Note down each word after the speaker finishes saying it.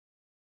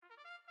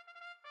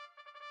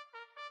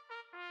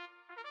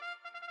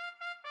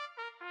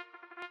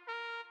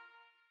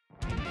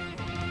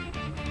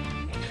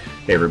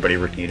Hey everybody,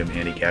 Rick Needham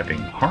handicapping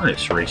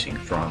harness racing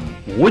from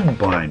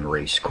Woodbine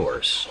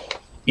Racecourse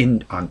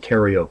in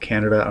Ontario,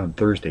 Canada on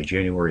Thursday,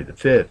 January the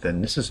 5th.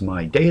 And this is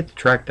my day at the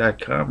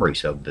track.com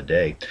race of the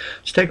day.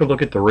 Let's take a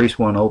look at the race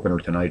one opener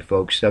tonight,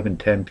 folks,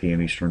 7:10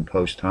 p.m. Eastern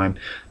Post Time.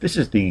 This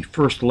is the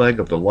first leg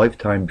of the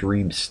Lifetime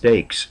Dream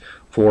Stakes.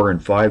 4- and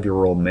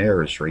 5-year-old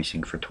mares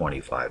racing for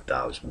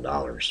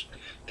 $25,000.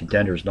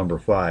 Contenders: number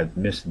 5,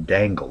 Miss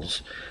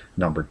Dangles;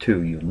 number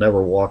 2, You'll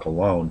Never Walk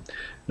Alone;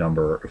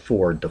 number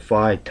 4,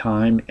 Defy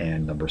Time;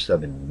 and number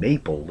 7,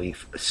 Maple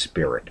Leaf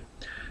Spirit.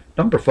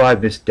 Number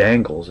 5, Miss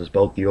Dangles, is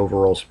both the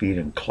overall speed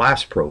and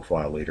class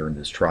profile leader in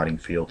this trotting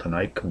field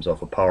tonight. Comes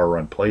off a power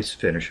run place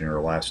finish in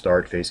her last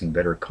start, facing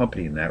better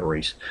company in that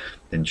race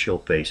than she'll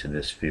face in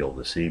this field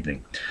this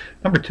evening.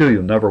 Number 2,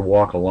 You'll Never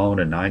Walk Alone,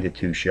 a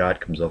 9-2 shot,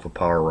 comes off a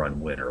power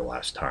run win her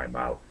last time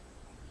out.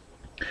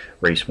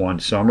 Race 1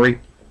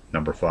 summary.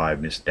 Number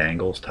 5, Miss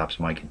Dangles, tops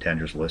my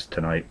contenders list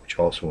tonight, which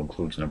also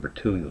includes number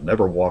 2, You'll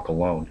Never Walk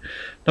Alone;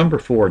 number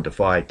 4,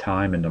 Defy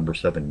Time; and number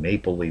 7,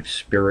 Maple Leaf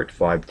Spirit.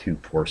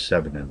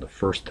 5-2-4-7 in the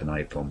first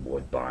tonight from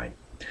Woodbine.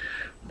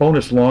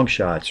 Bonus long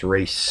shots,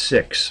 race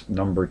 6,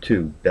 number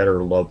 2,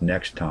 Better Love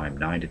Next Time,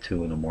 9-2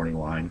 in the morning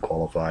line,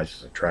 qualifies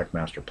as a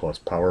Trackmaster Plus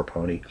power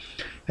pony,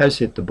 has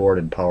hit the board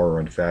in power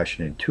run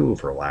fashion in 2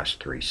 of her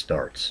last 3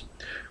 starts.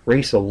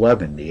 Race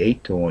 11, the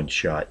 8-1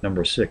 shot,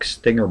 number 6,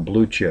 Stinger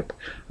Blue Chip,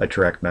 a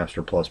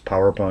Trackmaster Plus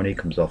power pony,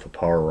 comes off a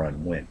power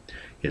run win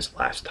his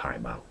last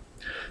time out.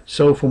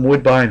 So from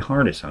Woodbine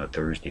Harness on a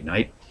Thursday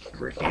night,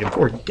 Rick Needham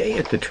for Day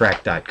at the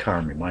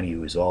Track.com, reminding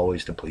you as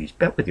always to please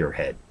bet with your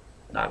head,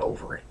 not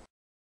over it.